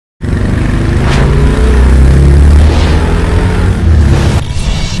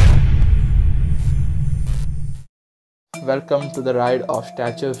welcome to the ride of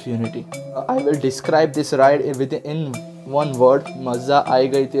Statue of Unity. I will describe this ride in one word, Mazza aayi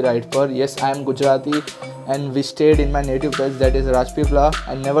gayi thi ride par. Yes, I am Gujarati and we stayed in my native place, that is Rajpipla.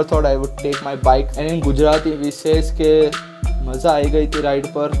 I never thought I would take my bike, and in Gujarati we says ke Mazza aayi gayi thi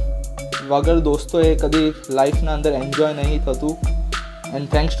ride par. वगर दोस्तों ये कभी life ना अंदर enjoy नहीं थतु. And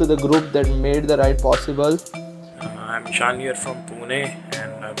thanks to the group that made the ride possible. I'm Shan here from Pune,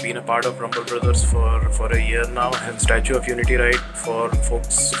 and I've been a part of Rumble Brothers for a year now. And Statue of Unity ride for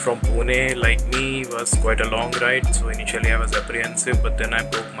folks from Pune like me was quite a long ride. So initially I was apprehensive, but then I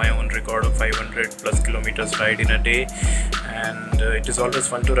broke my own record of 500 plus kilometers ride in a day. And it is always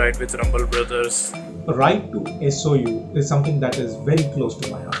fun to ride with Rumble Brothers. A ride to SOU is something that is very close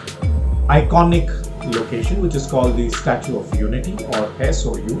to my heart. Iconic location which is called the Statue of Unity or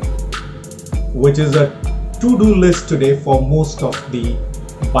SOU, which is a to-do list today for most of the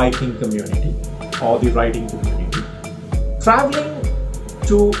biking community or the riding community. Traveling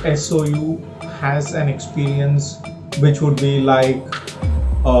to SOU has an experience which would be like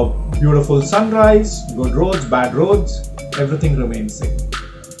a beautiful sunrise, good roads, bad roads, everything remains same.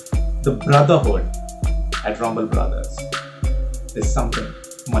 The brotherhood at Rumble Brothers is something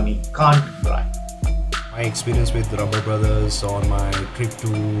money can't buy. My experience with Rumble Brothers on my trip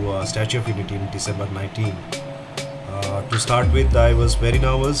to Statue of Unity in December 19. To start with, I was very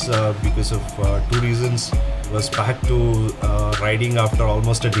nervous because of two reasons. I was back to riding after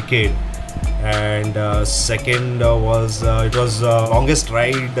almost a decade, and second was it was the longest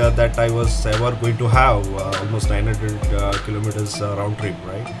ride that I was ever going to have, almost 900 kilometers round trip,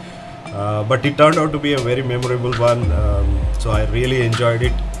 right? But it turned out to be a very memorable one, so I really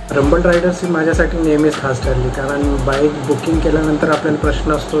enjoyed it. Rumble riders ही माझ्यासाठी नेहमीच खास ठरली, कारण bike booking केल्यानंतर आपल्याला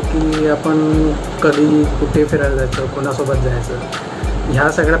प्रश्न असतो की आपण कधी कुठे फिरायला जायचं, कोणासोबत जायचं. ह्या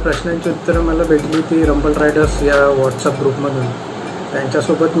सगळ्या प्रश्नांची उत्तरं मला भेटली ती रंबल रायडर्स या व्हॉट्सअप ग्रुपमधून.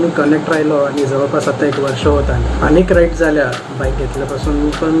 त्यांच्यासोबत मी कनेक्ट राहिलो आणि जवळपास आता 1 वर्ष होत आहे. अनेक राईड झाल्या बाईक घेतल्यापासून,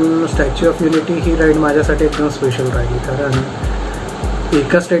 पण statue of unity he ride माझ्यासाठी एकदम स्पेशल राहिली, कारण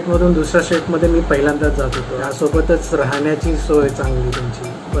एका स्टेटमधून दुसऱ्या स्टेटमध्ये मी पहिल्यांदाच जात होतो. त्यासोबतच राहण्याची सोय चांगली तुमची,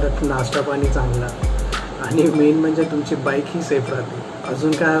 परत नाश्ता पाणी चांगला, आणि मेन म्हणजे तुमची बाईक ही सेफ राहते.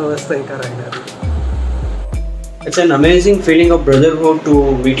 अजून काय अवस्था आहे का राहणार. It's an amazing feeling of brotherhood to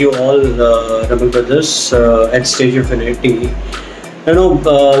meet you all, Rumble Brothers, at Statue of Unity. You know,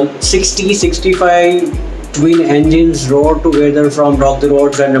 60-65 twin engines roar together from Rock the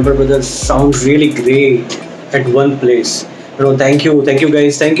Roads and Rumble Brothers sounds really great at one place. You know, thank you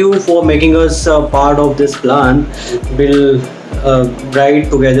guys, thank you for making us part of this plan. We'll ride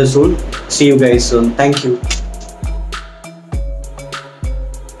together soon. See you guys soon. Thank you.